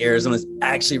 I don't think Arizona's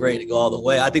actually ready to go all the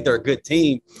way. I think they're a good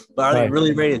team, but are they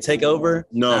really ready to take over?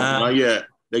 No, not yet.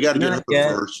 They got to get up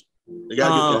first. They got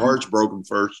to get their hearts broken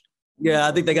first. Yeah,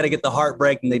 I think they got to get the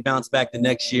heartbreak and they bounce back the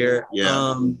next year.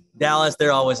 Yeah. Dallas,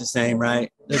 they're always the same,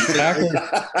 right? Packers.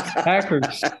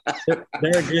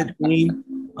 They're a good team.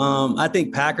 I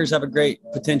think Packers have a great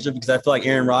potential because I feel like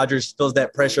Aaron Rodgers feels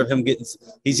that pressure of him getting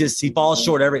 – he falls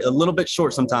short a little bit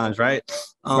short sometimes, right?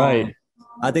 Right.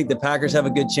 I think the Packers have a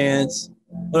good chance.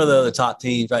 What are the other top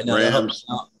teams right now?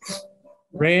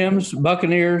 Rams,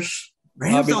 Buccaneers.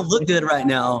 Rams don't look good right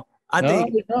now.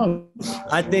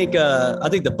 I think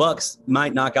the Bucks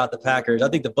might knock out the Packers. I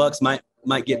think the Bucks might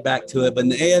get back to it, but in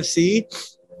the AFC,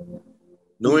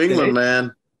 New England,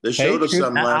 man, they showed us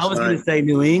something last night. I was going to say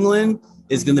New England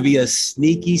is going to be a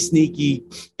sneaky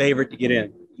favorite to get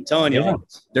in. I'm telling you,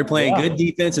 they're playing good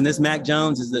defense, and this Mac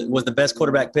Jones was the best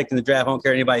quarterback pick in the draft. I don't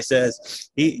care what anybody says.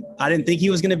 I didn't think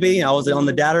he was going to be. I was on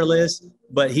the doubter list,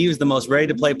 but he was the most ready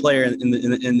to play player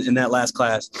in that last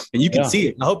class, and you can see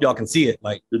it. I hope y'all can see it.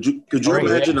 Like, could you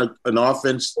imagine an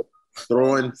offense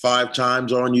throwing 5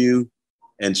 times on you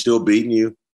and still beating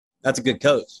you? That's a good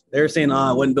coach. They're saying,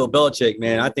 it wasn't Bill Belichick,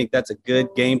 man. I think that's a good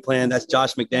game plan. That's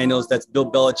Josh McDaniels. That's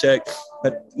Bill Belichick.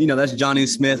 That's Johnny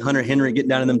Smith, Hunter Henry getting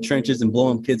down in them trenches and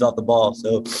blowing kids off the ball.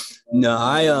 So, no,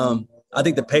 I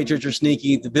think the Patriots are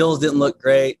sneaky. The Bills didn't look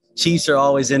great. Chiefs are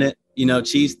always in it.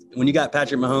 Chiefs, when you got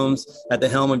Patrick Mahomes at the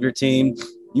helm of your team,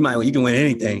 you can win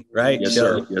anything, right? Yes,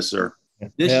 sir. Yes, sir.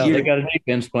 This year, they got a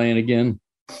defense playing again.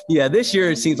 Yeah, this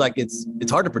year it seems like it's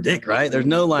hard to predict, right? There's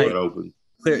no wide open.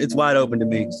 Clear. It's wide open to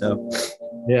me. So,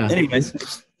 yeah.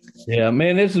 Anyways, yeah,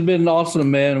 man, this has been awesome,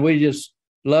 man. We just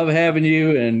love having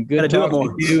you and good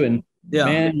talking to you. And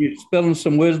man, you're spilling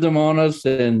some wisdom on us,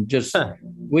 and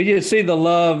we just see the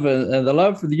love and the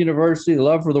love for the university, the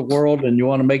love for the world, and you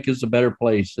want to make this a better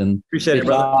place. And appreciate it,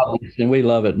 brother. Obvious, and we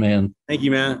love it, man. Thank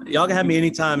you, man. Y'all can have me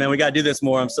anytime, man. We got to do this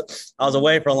more. I was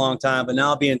away for a long time, but now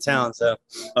I'll be in town. So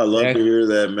I love to hear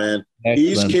that, man. Excellent.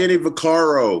 He's Kenny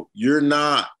Vaccaro. You're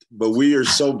not. But we are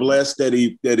so blessed that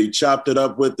he chopped it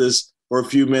up with us for a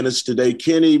few minutes today.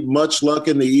 Kenny, much luck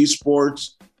in the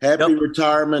esports. Happy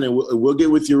retirement, and we'll get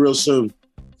with you real soon.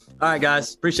 All right,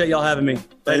 guys. Appreciate y'all having me.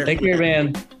 Later. Take care,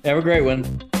 man. Have a great one.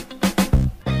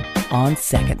 On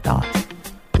second thought.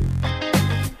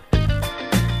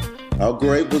 How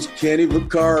great was Kenny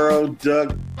Vaccaro,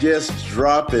 Doug, just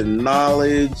dropping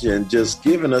knowledge and just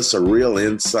giving us a real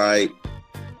insight.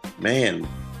 Man,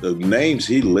 the names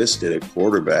he listed at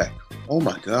quarterback. Oh,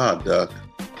 my God, Doug.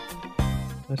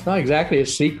 It's not exactly a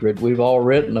secret. We've all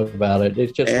written about it.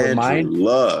 It's just Andrew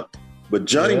Luck. But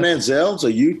Johnny Manziel's a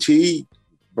UT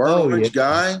Burn Ridge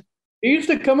guy. He used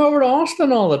to come over to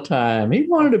Austin all the time. He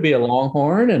wanted to be a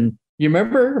Longhorn. And you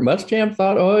remember, Muschamp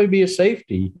thought, he'd be a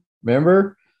safety.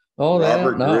 Remember?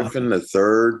 Robert Griffin III,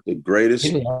 the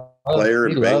greatest player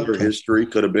in Baylor history,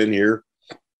 could have been here.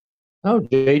 Oh,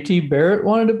 J.T. Barrett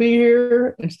wanted to be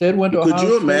here. Instead, went to Ohio State. Could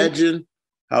you imagine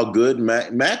how good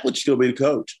Mac would still be the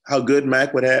coach? How good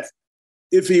Mac would have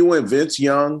if he went Vince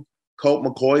Young, Colt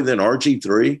McCoy, then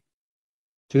RG3?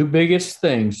 2 biggest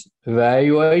things: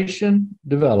 evaluation,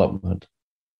 development.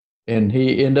 And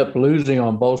he ended up losing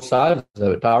on both sides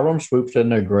of it. Tyrone Swoop's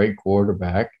in a great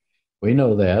quarterback. We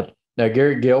know that. Now,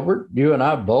 Garrett Gilbert, you and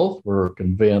I both were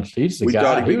convinced he's the guy. We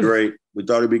thought he'd be great. We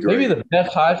thought he'd be great. Maybe the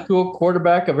best high school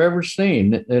quarterback I've ever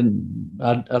seen. And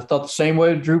I thought the same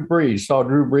way with Drew Brees. Saw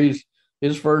Drew Brees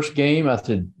his first game. I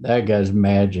said, that guy's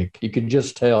magic. You could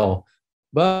just tell.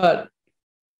 But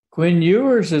Quinn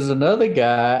Ewers is another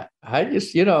guy. I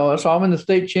saw him in the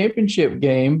state championship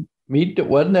game. He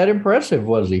wasn't that impressive,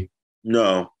 was he?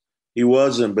 No, he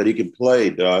wasn't, but he can play,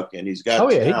 Duck, and he's got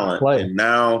talent. He can play.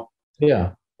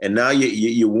 And now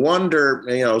you wonder,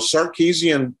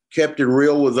 Sarkisian kept it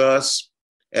real with us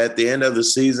at the end of the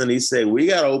season. He said, we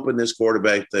got to open this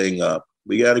quarterback thing up.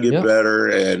 We got to get better.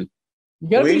 And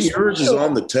Quinn Ewers is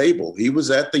on the table. He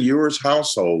was at the Ewers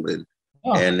household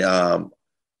and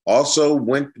also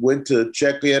went to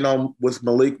check in with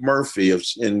Malik Murphy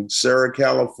in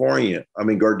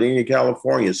Gardenia,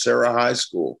 California, Sarah High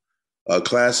School,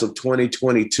 class of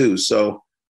 2022. So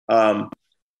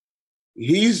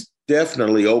he's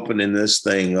definitely opening this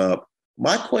thing up.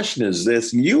 My question is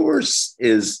this: Ewers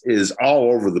is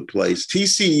all over the place.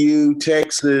 TCU,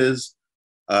 Texas,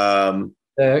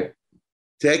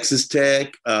 Texas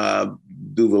Tech.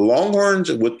 Do the Longhorns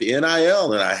with the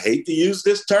NIL? And I hate to use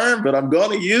this term, but I'm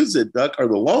going to use it. Duck, are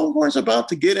the Longhorns about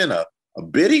to get in a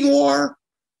bidding war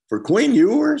for Quinn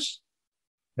Ewers?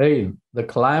 Hey, the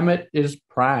climate is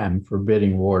prime for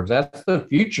bidding wars. That's the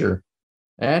future.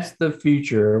 I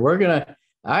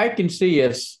can see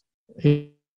us,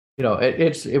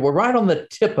 we're right on the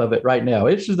tip of it right now.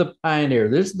 This is the pioneer.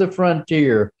 This is the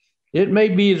frontier. It may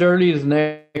be as early as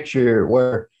next year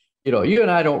where you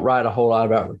and I don't write a whole lot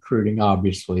about recruiting,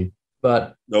 obviously,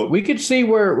 but Nope. we could see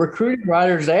where recruiting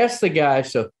writers ask the guy,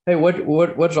 so, hey,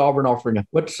 what's Auburn offering you?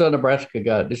 What's Nebraska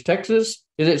got? Is Texas,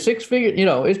 is it six figures?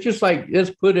 It's just like, let's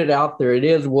put it out there. It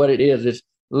is what it is. It's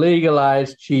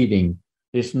legalized cheating.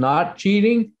 It's not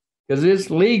cheating because it's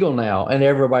legal now and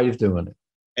everybody's doing it.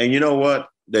 And you know what?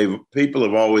 People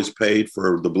have always paid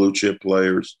for the blue chip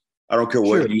players. I don't care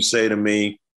what you say to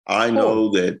me. I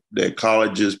know that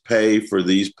colleges pay for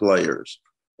these players,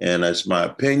 and that's my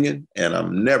opinion. And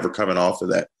I'm never coming off of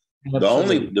that.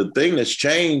 Absolutely. The thing that's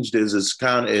changed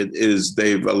is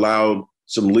they've allowed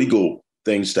some legal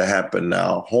things to happen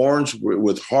now. Horns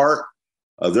with Hart,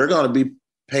 they're going to be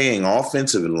paying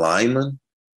offensive linemen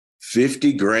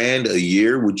 $50,000 a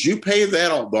year. Would you pay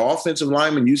that on the offensive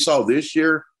lineman you saw this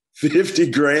year?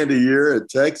 $50,000 a year at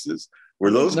Texas,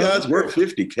 where those guys work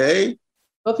 $50K.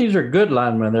 But these are good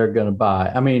linemen they're going to buy.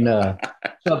 I mean,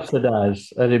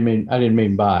 subsidize. I didn't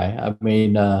mean buy. I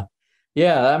mean,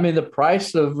 the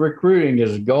price of recruiting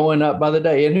is going up by the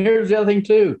day. And here's the other thing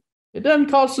too: it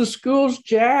doesn't cost the schools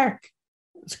jack.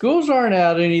 Schools aren't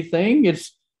out anything.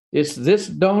 It's this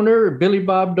donor, Billy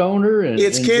Bob Donor, and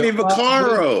it's Kenny Joe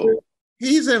Vaccaro.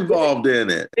 He's involved in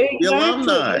it. Exactly. The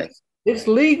alumni. It's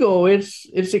legal.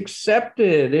 It's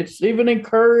accepted. It's even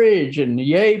encouraged. And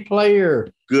yay, player.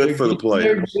 Good for the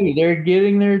players. They're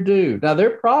getting their due. Now,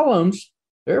 there are problems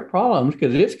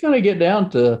because it's going to get down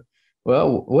to,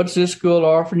 well, what's this school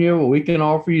offering you? Well, we can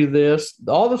offer you this.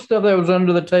 All the stuff that was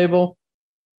under the table,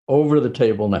 over the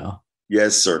table now.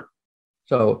 Yes, sir.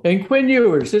 So, and Quinn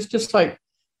Ewers, it's just like,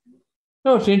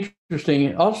 no, it's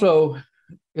interesting. Also,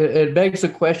 it begs the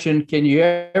question, can you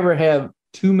ever have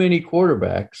too many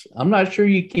quarterbacks? I'm not sure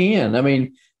you can. I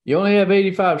mean, you only have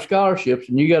 85 scholarships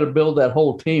and you got to build that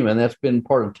whole team. And that's been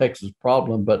part of Texas'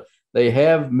 problem, but they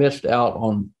have missed out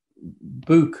on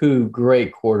buku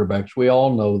great quarterbacks. We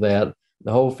all know that.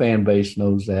 The whole fan base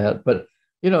knows that. But,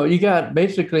 you got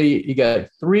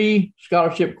 3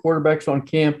 scholarship quarterbacks on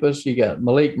campus. You got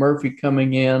Malik Murphy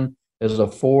coming in as a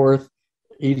 4th.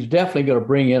 He's definitely going to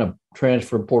bring in a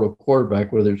transfer portal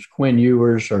quarterback, whether it's Quinn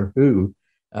Ewers or who.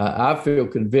 I feel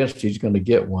convinced he's going to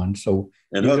get one. So,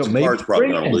 and Hudson Card's probably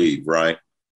going to leave, right?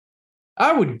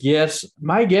 I would guess.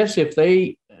 My guess, if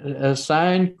they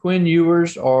assign Quinn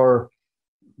Ewers or,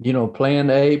 plan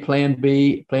A, plan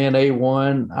B, plan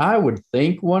A1, I would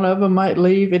think one of them might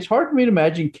leave. It's hard for me to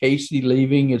imagine Casey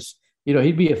leaving. It's,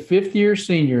 he'd be a 5th-year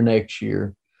senior next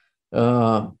year.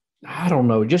 I don't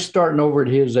know, just starting over at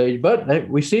his age, but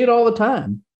we see it all the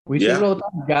time. See it all the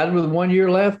time. Guys with 1 year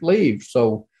left leave.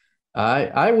 So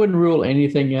I wouldn't rule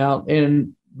anything out.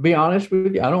 And be honest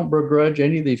with you, I don't begrudge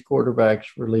any of these quarterbacks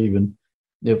for leaving.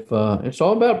 If it's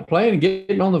all about playing and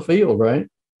getting on the field, right?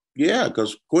 Yeah,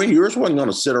 because Quinn Ewers wasn't going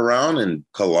to sit around in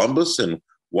Columbus and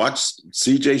watch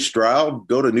C.J. Stroud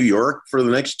go to New York for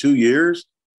the next 2 years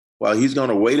while he's going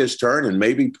to wait his turn and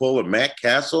maybe pull a Matt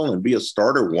Castle and be a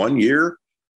starter 1 year.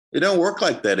 It don't work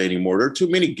like that anymore. There are too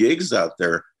many gigs out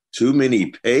there, too many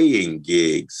paying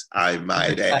gigs, I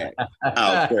might add,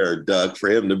 out there, Doug, for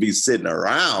him to be sitting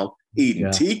around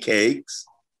eating tea cakes.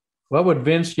 What would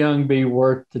Vince Young be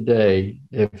worth today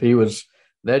if he was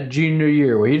that junior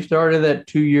year where he started that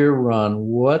 2-year run?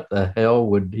 What the hell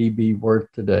would he be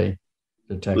worth today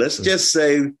to Texas? Let's just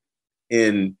say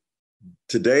in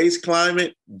today's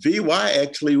climate, VY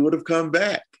actually would have come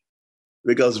back.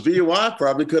 Because VY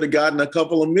probably could have gotten a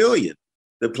couple of million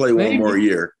to play one more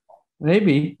year.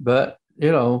 Maybe, but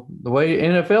the way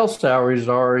NFL salaries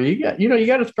are, you got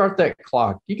to start that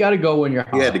clock. You got to go when you're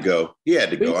hot. He had to go.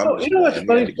 What's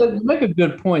funny? You make a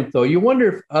good point, though. You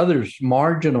wonder if others,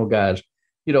 marginal guys,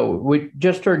 we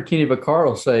just heard Kenny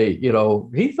Vaccaro say,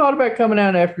 he thought about coming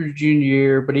out after his junior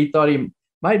year, but he thought he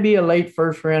might be a late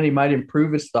first round. He might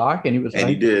improve his stock, and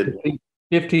he did.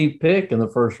 15th pick in the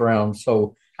first round.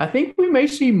 So I think we may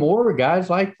see more guys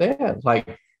like that.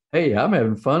 Like, hey, I'm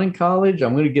having fun in college.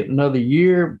 I'm going to get another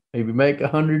year, maybe make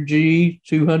 100G,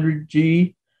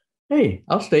 200G. Hey,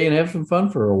 I'll stay and have some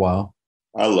fun for a while.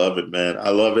 I love it, man.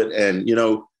 I love it. And,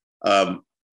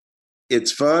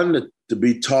 it's fun to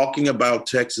be talking about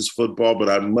Texas football, but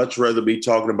I'd much rather be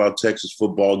talking about Texas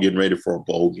football getting ready for a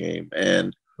bowl game.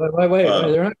 And wait.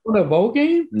 They're not going to a bowl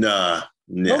game? Nah.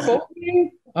 No bowl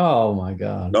game? Oh, my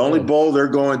God. The only bowl they're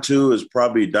going to is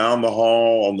probably down the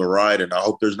hall on the right, and I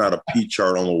hope there's not a P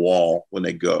chart on the wall when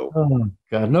they go. Oh,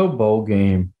 God, no bowl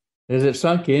game. Is it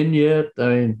sunk in yet? I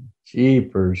mean,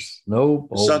 jeepers, no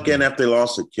bowl sunk game. In after they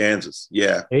lost to Kansas,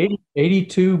 yeah.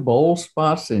 82 bowl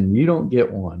spots, and you don't get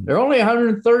one. There are only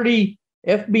 130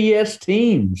 FBS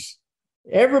teams.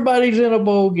 Everybody's in a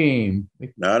bowl game.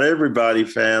 Not everybody,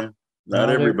 fam. Not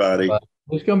everybody.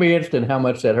 It's going to be interesting how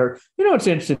much that hurt. It's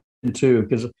interesting too,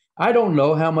 because I don't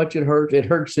know how much it hurts. It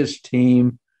hurts his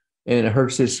team and it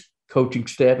hurts his coaching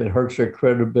staff. It hurts their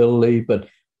credibility, but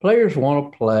players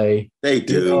want to play. They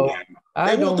do.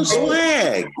 I want the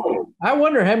swag. I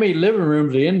wonder how many living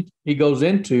rooms he goes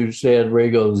into said where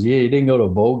he goes, yeah, he didn't go to a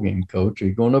bowl game, coach. Are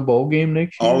you going to a bowl game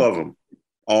next year? All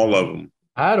of them.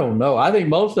 I don't know. I think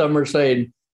most of them are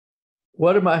saying,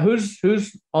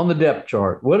 who's on the depth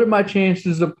chart? What are my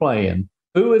chances of playing?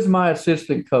 Who is my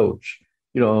assistant coach?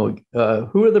 Who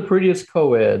are the prettiest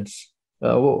co-eds?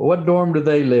 What dorm do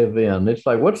they live in? It's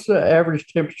like, what's the average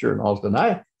temperature in Austin?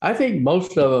 I think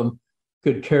most of them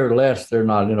could care less. They're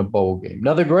not in a bowl game.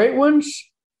 Now, the great ones,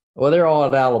 well, they're all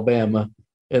at Alabama,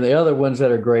 and the other ones that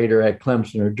are great are at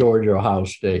Clemson or Georgia, Ohio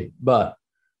State. But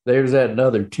there's that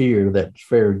another tier that's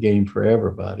fair game for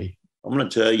everybody. I'm going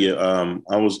to tell you,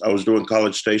 I was doing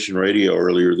College Station Radio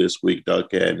earlier this week,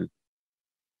 Duck, and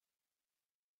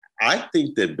I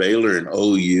think that Baylor and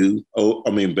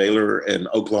Baylor and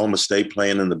Oklahoma State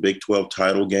playing in the Big 12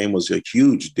 title game was a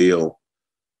huge deal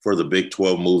for the Big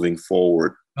 12 moving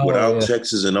forward. Without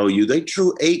Texas and OU, they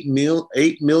drew 8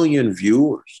 million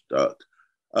viewers, Doug.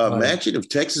 Imagine if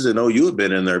Texas and OU had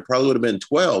been in there, it probably would have been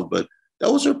 12, but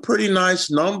those are pretty nice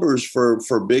numbers for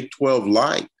Big 12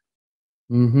 light.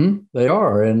 Mm-hmm. They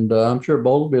are, and I'm sure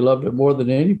Bowlesby loved it more than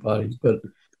anybody. But,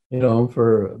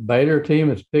 for Baylor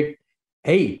team, it's picked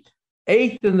eighth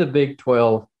in the Big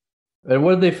 12. And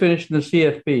what did they finish in the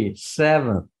CFP?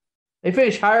 7th. They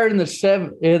finished higher in the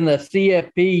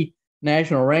CFP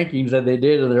national rankings than they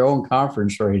did in their own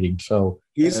conference rating. So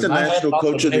he's the national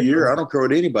coach of the year. I don't care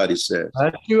what anybody says.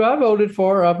 That's who I voted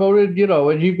for. I voted,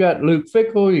 and you've got Luke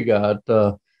Fickell, you got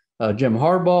Jim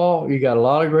Harbaugh, you got a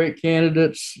lot of great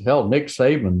candidates. Hell, Nick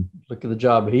Saban, look at the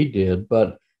job he did.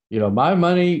 But, my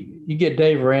money, you get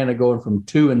Dave Aranda going from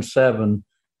 2-7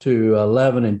 to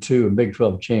 11-2 in Big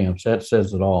 12 champs. That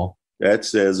says it all. That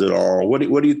says it all. What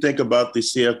do you think about the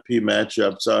CFP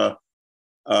matchups?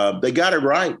 They got it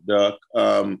right, Duck.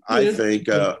 I think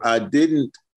I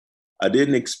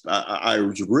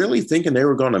was really thinking they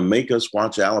were going to make us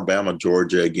watch Alabama,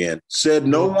 Georgia again. Said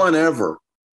no one ever.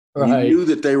 Right. You knew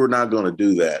that they were not going to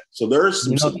do that. So there's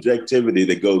some subjectivity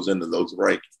that goes into those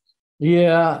rankings.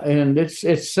 Yeah, and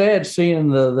it's sad seeing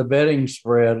the betting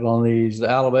spread on these.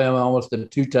 Alabama almost a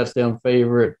 2-touchdown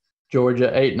favorite.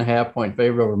 Georgia 8.5-point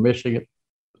favorite over Michigan.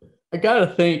 I got to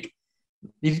think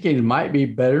these games might be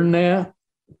better than that.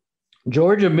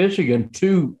 Georgia, Michigan,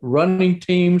 2 running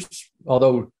teams,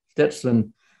 although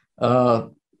Stetson,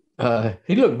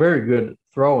 he looked very good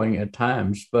throwing at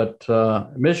times, but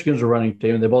Michigan's a running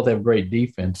team, and they both have great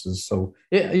defenses. So,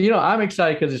 I'm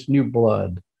excited because it's new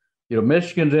blood.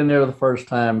 Michigan's in there the first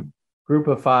time, group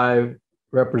of 5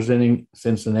 representing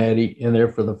Cincinnati in there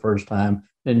for the first time.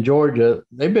 And Georgia,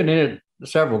 they've been in it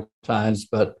several times,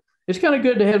 but it's kind of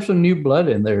good to have some new blood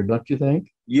in there, don't you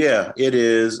think? Yeah, it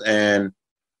is. And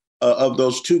of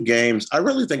those 2 games, I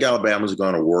really think Alabama's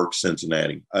going to work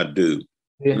Cincinnati. I do.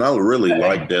 Yeah. And I really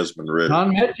like Desmond Ridder.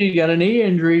 John Mechie got a knee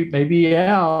injury, maybe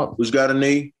out. Who's got a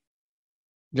knee?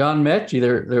 John Mechie,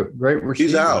 they're great receiver.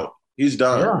 He's out. He's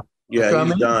done. Yeah,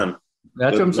 he's done.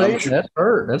 That's what I'm saying. That's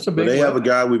hurt. That's a big. They have a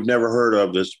guy we've never heard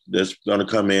of that's going to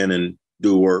come in and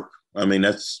do work. I mean,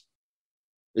 it's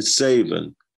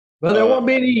Saban. But there won't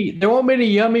be any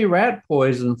yummy rat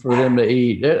poison for them to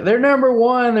eat. They're number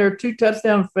 1. They're a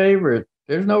 2-touchdown favorite.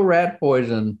 There's no rat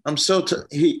poison.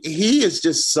 He is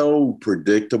just so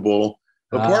predictable.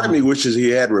 But part of me wishes he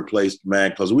had replaced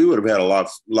Mac, because we would have had a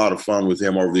lot of fun with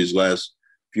him over these last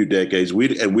few decades.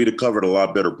 We'd have covered a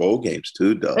lot better bowl games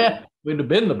too, Doug. Yeah, we'd have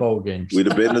been to bowl games. We'd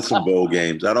have been to some bowl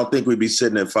games. I don't think we'd be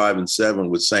sitting at 5-7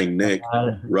 with St. Nick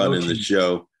running the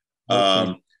show.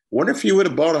 Wonder if he would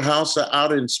have bought a house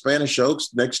out in Spanish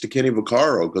Oaks next to Kenny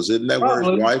Vaccaro, because isn't that where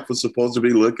his wife was supposed to be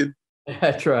looking?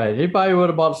 That's right. He probably would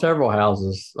have bought several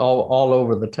houses all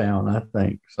over the town, I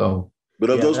think. So, but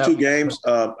of those 2 games,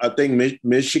 I think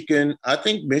Michigan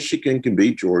can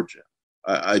beat Georgia.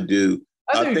 I do.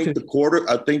 I think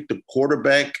the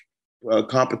quarterback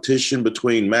competition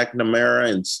between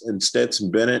McNamara and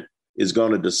Stetson Bennett is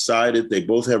going to decide it. They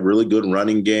both have really good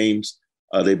running games.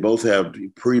 They both have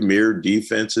premier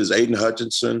defenses. Aiden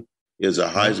Hutchinson is a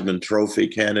Heisman Trophy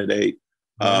candidate.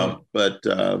 Yeah,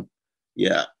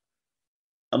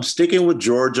 I'm sticking with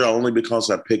Georgia only because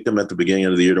I picked them at the beginning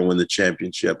of the year to win the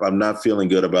championship. I'm not feeling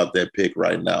good about that pick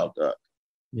right now, Doug.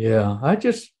 Yeah,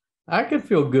 I could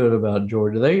feel good about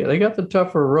Georgia. They got the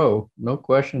tougher row, no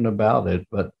question about it.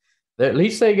 But at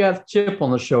least they got the chip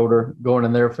on the shoulder going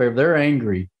in their favor. They're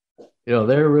angry.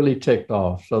 They're really ticked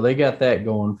off. So they got that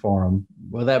going for them.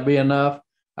 Will that be enough?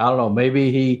 I don't know.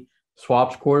 Maybe he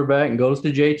swaps quarterback and goes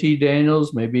to JT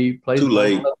Daniels. Maybe plays Too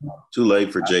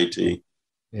late for JT.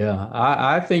 Yeah,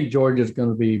 I think Georgia's going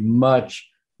to be much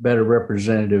better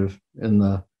representative in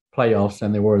the playoffs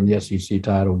than they were in the SEC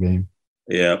title game.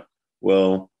 Yeah.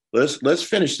 Well, let's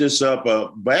finish this up.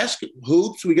 Basket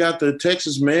hoops. We got the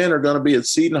Texas men are going to be at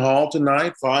Seton Hall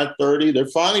tonight, 5:30. They're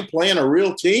finally playing a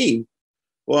real team.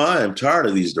 Well, I am tired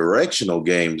of these directional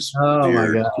games. Oh dear.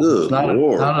 my God! Good It's not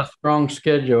Lord. not a strong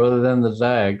schedule other than the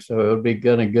Zag, so it would be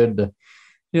good to,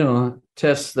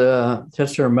 test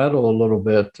their mettle a little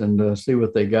bit and see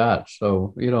what they got.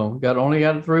 So only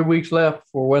got 3 weeks left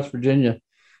before West Virginia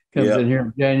comes in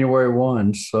here January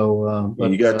 1. So,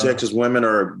 you got Texas women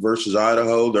versus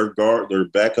Idaho. Their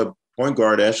backup point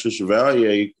guard Ashley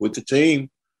Chevalier with the team.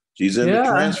 She's in the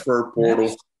transfer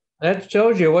portal. That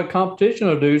tells you what competition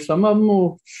will do. Some of them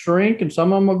will shrink, and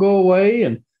some of them will go away,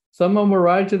 and some of them will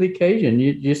rise to the occasion.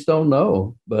 You just don't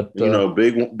know. But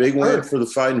big win for the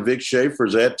Fighting Vic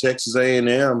Schaefer's at Texas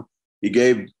A&M. He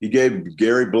gave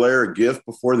Gary Blair a gift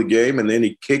before the game, and then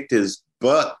he kicked his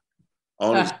butt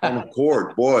on his own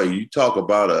court. Boy, you talk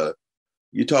about a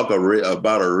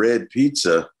red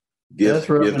pizza gift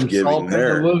giving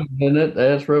there.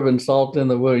 That's rubbing salt in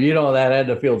the wound. That had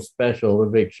to feel special to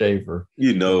Vic Schaefer.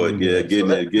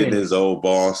 Getting his old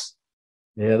boss.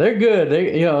 Yeah, they're good.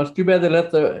 It's too bad they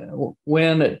let the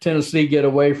win at Tennessee get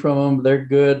away from them. They're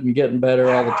good and getting better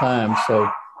all the time. So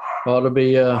ought to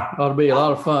be a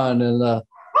lot of fun in the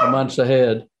months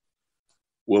ahead.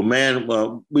 Well, man,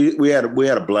 we had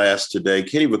a blast today.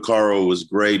 Kenny Vaccaro was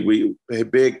great.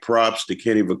 Big props to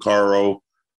Kenny Vaccaro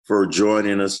for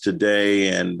joining us today,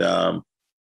 and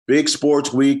big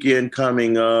sports weekend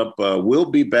coming up. We'll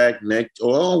be back next.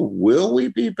 Oh, will we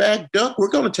be back, Duck? We're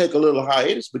going to take a little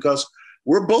hiatus because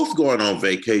we're both going on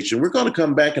vacation. We're going to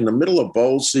come back in the middle of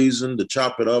bowl season to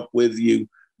chop it up with you.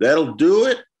 That'll do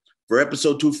it for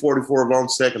episode 244 of On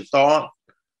Second Thought.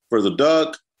 For the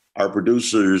Duck, our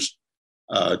producers,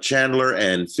 Chandler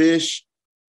and Fish,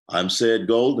 I'm Ced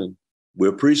Golden. We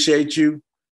appreciate you.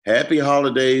 Happy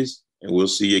holidays, and we'll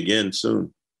see you again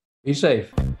soon. Be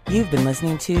safe. You've been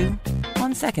listening to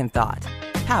On Second Thought,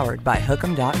 powered by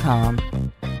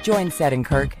Hookem.com. Join Ced and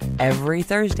Kirk every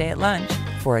Thursday at lunch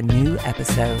for a new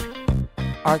episode.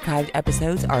 Archived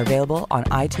episodes are available on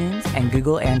iTunes and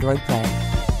Google Android Play.